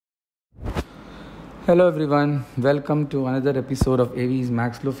Hello everyone, welcome to another episode of AV's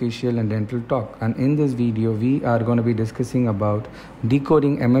Maxillofacial and Dental Talk. And in this video, we are going to be discussing about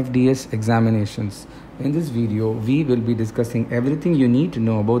decoding MFDS examinations. In this video, we will be discussing everything you need to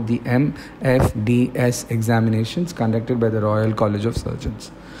know about the MFDS examinations conducted by the Royal College of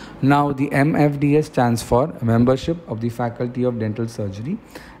Surgeons. Now, the MFDS stands for Membership of the Faculty of Dental Surgery,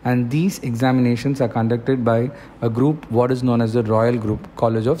 and these examinations are conducted by a group what is known as the Royal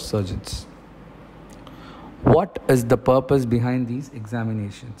College of Surgeons. What is the purpose behind these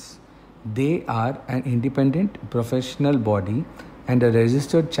examinations? They are an independent professional body and a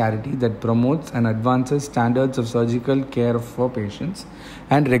registered charity that promotes and advances standards of surgical care for patients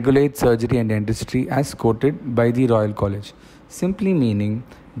and regulates surgery and dentistry as quoted by the Royal College. Simply meaning,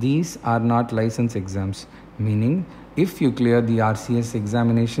 these are not license exams, meaning if you clear the RCS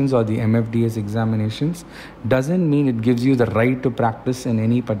examinations or the MFDS examinations, doesn't mean it gives you the right to practice in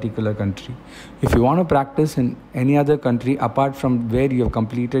any particular country. If you want to practice in any other country apart from where you have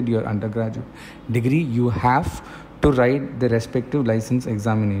completed your undergraduate degree, you have to write the respective license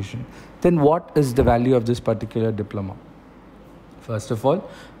examination. Then what is the value of this particular diploma? First of all,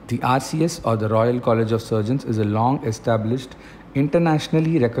 the RCS or the Royal College of Surgeons is a long established,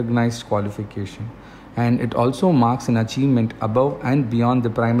 internationally recognized qualification, and it also marks an achievement above and beyond the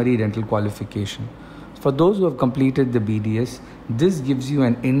primary dental qualification. For those who have completed the BDS, this gives you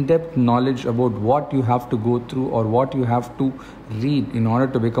an in-depth knowledge about what you have to go through or what you have to read in order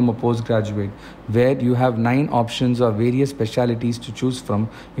to become a postgraduate, where you have 9 options or various specialties to choose from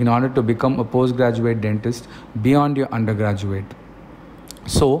in order to become a postgraduate dentist beyond your undergraduate.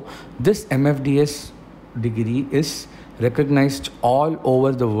 So, this MFDS degree is recognized all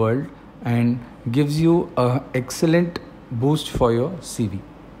over the world and gives you an excellent boost for your CV.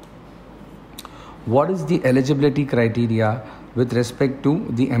 What is the eligibility criteria with respect to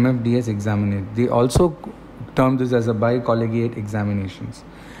the MFDS examination? They also term this as a bicollegiate examinations.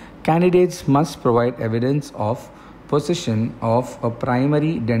 Candidates must provide evidence of possession of a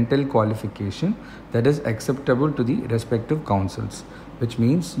primary dental qualification that is acceptable to the respective councils, which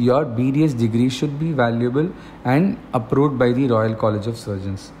means your BDS degree should be valuable and approved by the Royal College of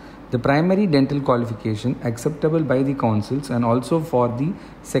Surgeons. The primary dental qualification acceptable by the councils and also for the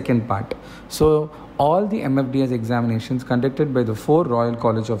second part. So all the MFDS examinations conducted by the 4 Royal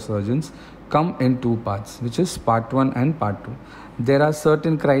College of Surgeons come in 2 parts, which is part 1 and part 2. There are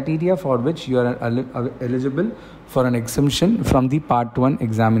certain criteria for which you are eligible for an exemption from the part 1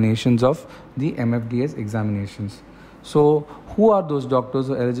 examinations of the MFDS examinations. So who are those doctors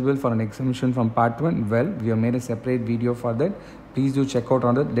who are eligible for an exemption from part 1? Well, we have made a separate video for that. Please do check out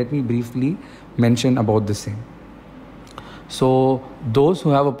on that. Let me briefly mention about the same. So those who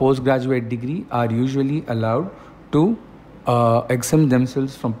have a postgraduate degree are usually allowed to exempt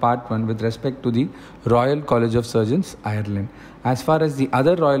themselves from part 1 with respect to the Royal College of Surgeons, Ireland. As far as the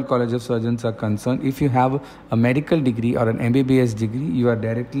other Royal College of Surgeons are concerned, if you have a medical degree or an MBBS degree, you are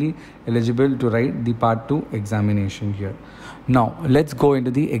directly eligible to write the part 2 examination here. Now let's go into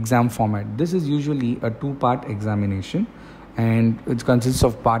the exam format. This is usually a 2-part examination, and it consists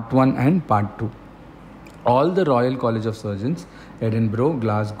of part 1 and part 2. All the Royal College of Surgeons, Edinburgh,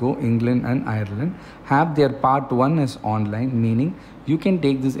 Glasgow, England and Ireland have their part 1 as online, meaning you can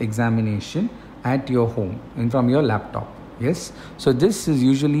take this examination at your home and from your laptop. Yes, so this is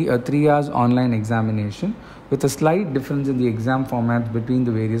usually a 3 hours online examination with a slight difference in the exam formats between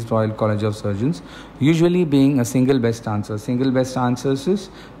the various Royal College of Surgeons, usually being a single best answer. Single best answers is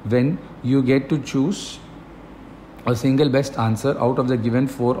when you get to choose a single best answer out of the given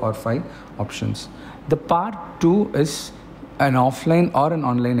 4 or 5 options. The part 2 is an offline or an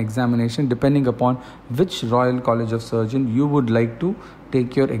online examination depending upon which Royal College of Surgeons you would like to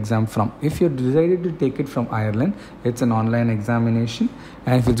take your exam from. If you decided to take it from Ireland, it's an online examination,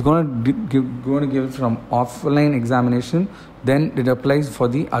 and if it's going to give it from offline examination, then it applies for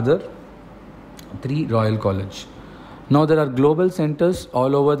the other 3 Royal College. Now there are global centers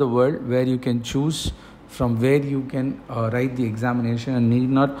all over the world where you can choose from where you can write the examination and need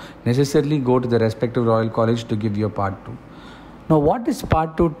not necessarily go to the respective Royal College to give your part 2. Now what is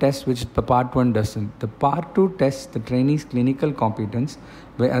part 2 test which the part 1 doesn't? The part 2 tests the trainee's clinical competence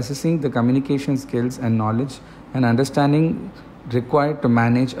by assessing the communication skills and knowledge and understanding required to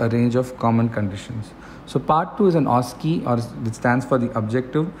manage a range of common conditions. So part 2 is an OSCE, or it stands for the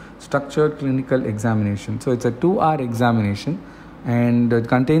Objective Structured Clinical Examination. So it's a 2-hour examination, and it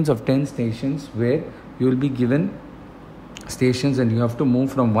contains of 10 stations where you will be given stations and you have to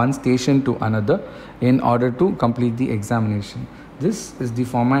move from one station to another in order to complete the examination. This is the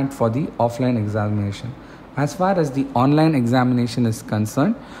format for the offline examination. As far as the online examination is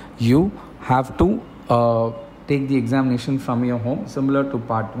concerned, you have to take the examination from your home, similar to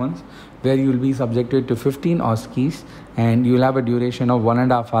part 1, where you will be subjected to 15 OSCEs and you will have a duration of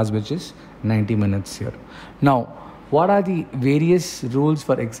 1.5 hours, which is 90 minutes here. Now, what are the various rules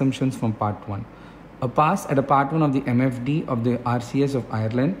for exemptions from part 1? A pass at a part 1 of the MFD of the RCS of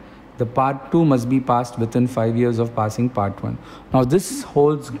Ireland, the part 2 must be passed within 5 years of passing part 1. Now, this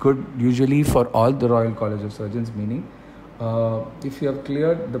holds good usually for all the Royal College of Surgeons, meaning if you have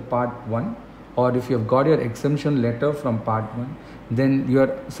cleared the part 1, or if you have got your exemption letter from part 1, then you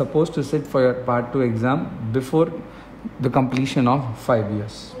are supposed to sit for your part 2 exam before the completion of 5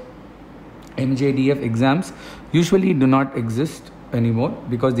 years. MJDF exams usually do not exist anymore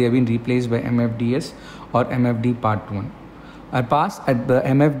because they have been replaced by MFDS or MFD part 1. A pass at the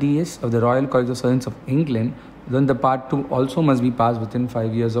MFDS of the Royal College of Surgeons of England, then the part 2 also must be passed within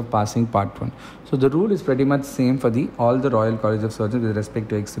 5 years of passing part 1. So the rule is pretty much same for all the Royal College of Surgeons with respect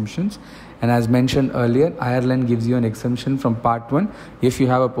to exemptions. And as mentioned earlier, Ireland gives you an exemption from part 1 if you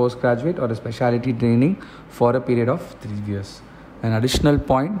have a postgraduate or a specialty training for a period of 3 years. An additional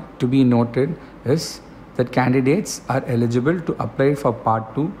point to be noted is that candidates are eligible to apply for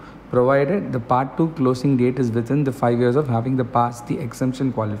part 2 provided the part 2 closing date is within the 5 years of having passed the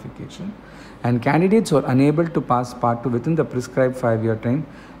exemption qualification, and candidates who are unable to pass part 2 within the prescribed 5-year time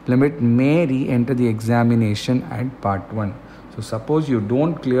limit may re-enter the examination at part 1. So suppose you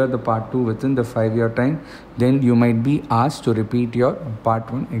don't clear the part 2 within the 5-year time, then you might be asked to repeat your part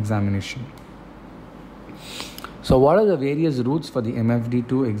 1 examination. So what are the various routes for the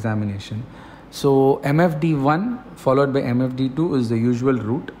MFD2 examination? So MFD1 followed by MFD2 is the usual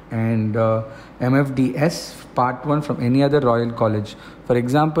route, and MFDS part 1 from any other Royal College. For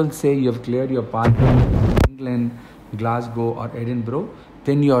example, say you have cleared your part 1 in England, Glasgow or Edinburgh,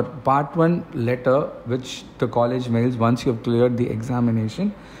 then your part 1 letter which the college mails once you have cleared the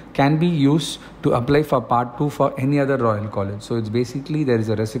examination can be used to apply for part 2 for any other Royal College. So it's basically there is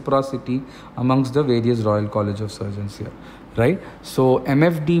a reciprocity amongst the various Royal College of Surgeons here, right? So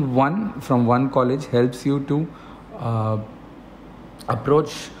MFD1 from one college helps you to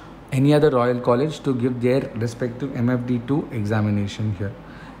approach any other Royal College to give their respective MFD2 examination here.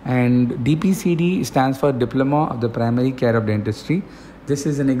 And DPCD stands for Diploma of the Primary Care of Dentistry. This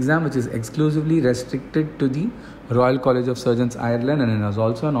is an exam which is exclusively restricted to the Royal College of Surgeons Ireland, and it is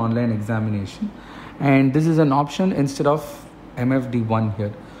also an online examination. And this is an option instead of MFD1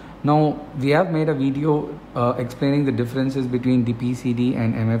 here. Now, we have made a video explaining the differences between DPCD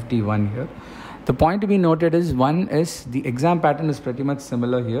and MFD1 here. The point to be noted is, one is the exam pattern is pretty much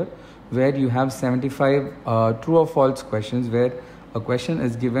similar here, where you have 75 true or false questions, where a question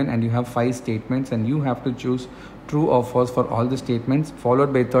is given and you have 5 statements and you have to choose true or false for all the statements,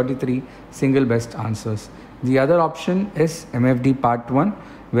 followed by 33 single best answers. The other option is MFD part 1,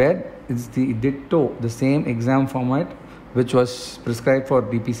 where it's the ditto, the same exam format which was prescribed for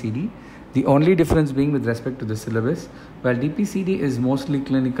DPCD. The only difference being with respect to the syllabus. While DPCD is mostly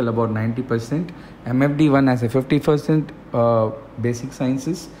clinical, about 90%, MFD1 has a 50% basic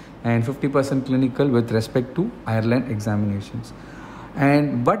sciences and 50% clinical with respect to Ireland examinations.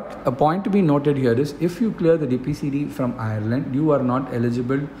 But a point to be noted here is, if you clear the DPCD from Ireland, you are not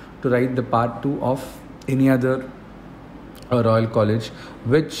eligible to write the part 2 of any other Royal College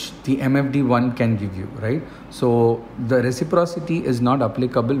which the MFD1 can give you, right? So the reciprocity is not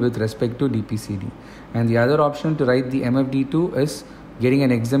applicable with respect to DPCD. And the other option to write the MFD2 is getting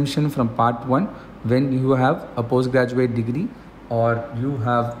an exemption from part 1 when you have a postgraduate degree or you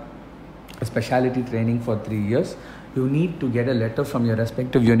have a specialty training for 3 years. You need to get a letter from your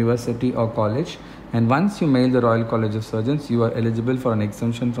respective university or college, and once you mail the Royal College of Surgeons, you are eligible for an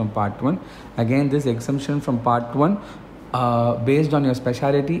exemption from part 1. Again, this exemption from part 1 based on your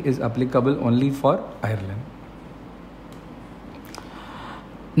specialty is applicable only for Ireland.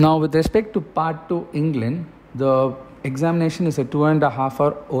 Now, with respect to part 2 England, the examination is a 2.5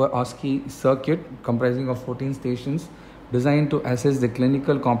 hour OSCE circuit comprising of 14 stations, designed to assess the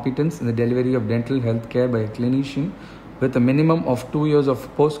clinical competence in the delivery of dental health care by a clinician with a minimum of 2 years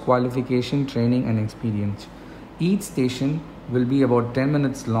of post-qualification training and experience. Each station will be about 10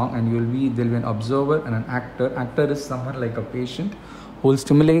 minutes long, and there will be an observer and an actor. Actor is someone like a patient who will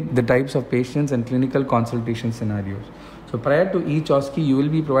stimulate the types of patients and clinical consultation scenarios. So prior to each OSCE, you will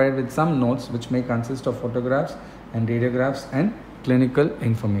be provided with some notes which may consist of photographs and radiographs and clinical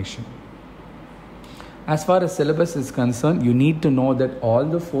information. As far as syllabus is concerned, you need to know that all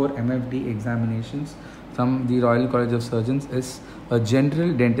the 4 MFD examinations from the Royal College of Surgeons is a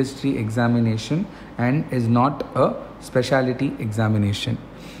general dentistry examination and is not a specialty examination,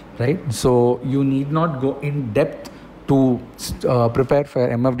 right? So you need not go in depth to prepare for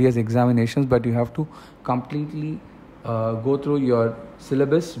MFDS examinations, but you have to completely go through your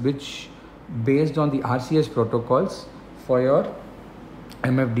syllabus, which based on the RCS protocols for your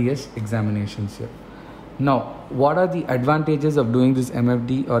MFDS examinations here. Now, what are the advantages of doing this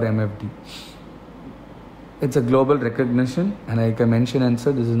MFD or MFD? It's a global recognition, and like I mentioned and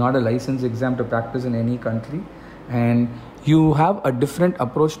said, this is not a license exam to practice in any country, and you have a different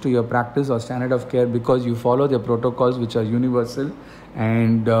approach to your practice or standard of care because you follow the protocols which are universal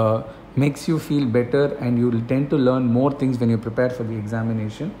and makes you feel better, and you will tend to learn more things when you prepare for the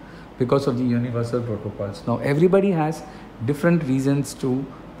examination because of the universal protocols. Now, everybody has different reasons to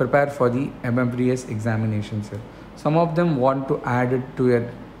prepare for the MFDS examinations here. Some of them want to add it to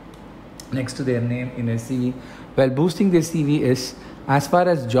it next to their name in a CV. Well, boosting their CV is, as far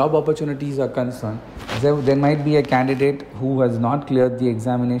as job opportunities are concerned, there might be a candidate who has not cleared the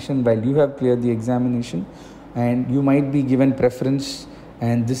examination while you have cleared the examination, and you might be given preference,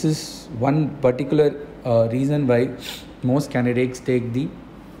 and this is one particular reason why most candidates take the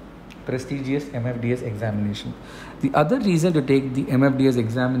prestigious MFDS examination. The other reason to take the MFDS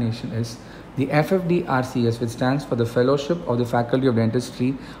examination is the FFD RCS, which stands for the Fellowship of the Faculty of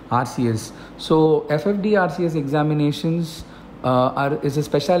Dentistry RCS. So FFD RCS examinations is a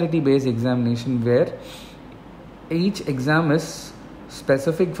specialty based examination where each exam is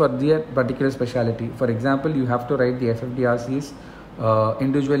specific for their particular specialty. For example, you have to write the FFD RCS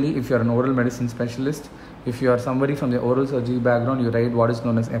individually if you are an oral medicine specialist. If you are somebody from the oral surgery background, you write what is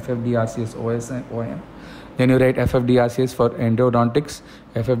known as FFD RCS OS and OM. Then you write FFD RCS for endodontics,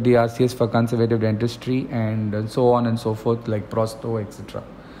 FFD RCS for conservative dentistry, and so on and so forth, like prosto, etc.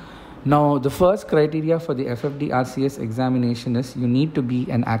 Now, the first criteria for the FFD RCS examination is you need to be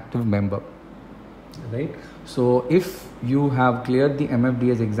an active member, right? So, if you have cleared the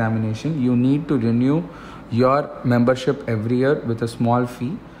MFDS examination, you need to renew your membership every year with a small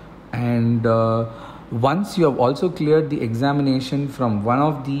fee, and once you have also cleared the examination from one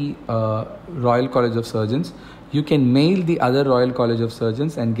of the Royal College of Surgeons, you can mail the other Royal College of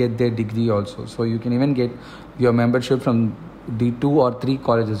Surgeons and get their degree also. So you can even get your membership from the 2 or 3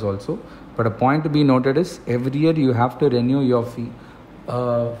 colleges also. But a point to be noted is every year you have to renew your fee,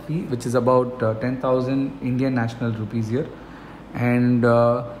 which is about 10,000 Indian national rupees here. And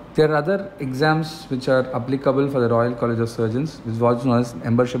there are other exams which are applicable for the Royal College of Surgeons, which is also known as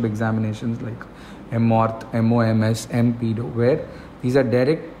membership examinations like MORTH, MOMS, MPDO, where these are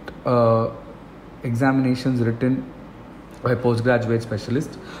direct examinations written by postgraduate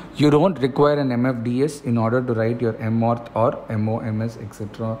specialists. You don't require an MFDS in order to write your MORTH or MOMS,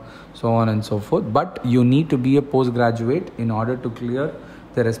 etc., so on and so forth. But you need to be a postgraduate in order to clear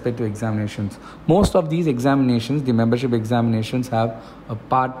the respective examinations. Most of these examinations, the membership examinations, have a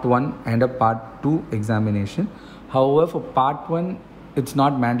part 1 and a part 2 examination. However, for part 1, it's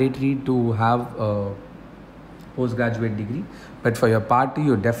not mandatory to have a postgraduate degree, but for your part 2,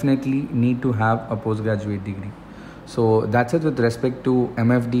 you definitely need to have a postgraduate degree. So that's it with respect to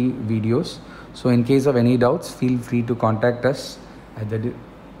MFD videos. So in case of any doubts, feel free to contact us at the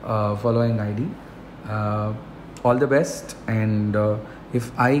following ID. All the best, and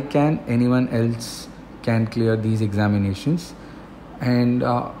if I can, anyone else can clear these examinations, and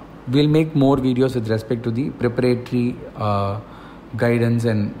we'll make more videos with respect to the preparatory guidance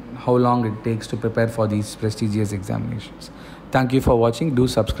and how long it takes to prepare for these prestigious examinations. Thank you for watching. Do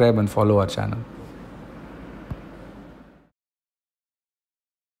subscribe and follow our channel.